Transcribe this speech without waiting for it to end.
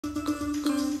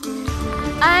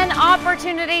An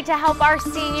opportunity to help our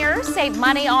seniors save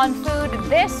money on food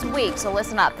this week. So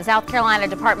listen up. The South Carolina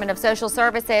Department of Social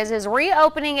Services is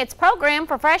reopening its program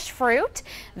for fresh fruit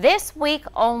this week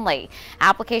only.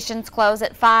 Applications close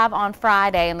at 5 on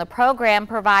Friday, and the program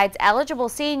provides eligible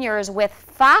seniors with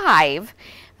 5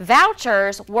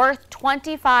 vouchers worth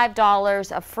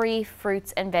 $25 of free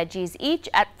fruits and veggies each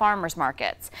at farmers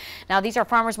markets. Now, these are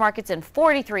farmers markets in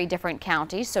 43 different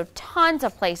counties, so tons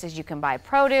of places you can buy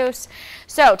produce.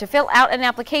 So to fill out an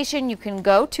application, you can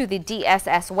go to the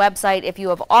DSS website. If you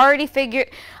have already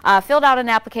filled out an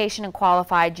application and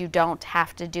qualified, you don't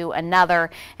have to do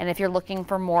another. And if you're looking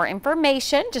for more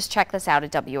information, just check this out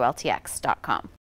at WLTX.com.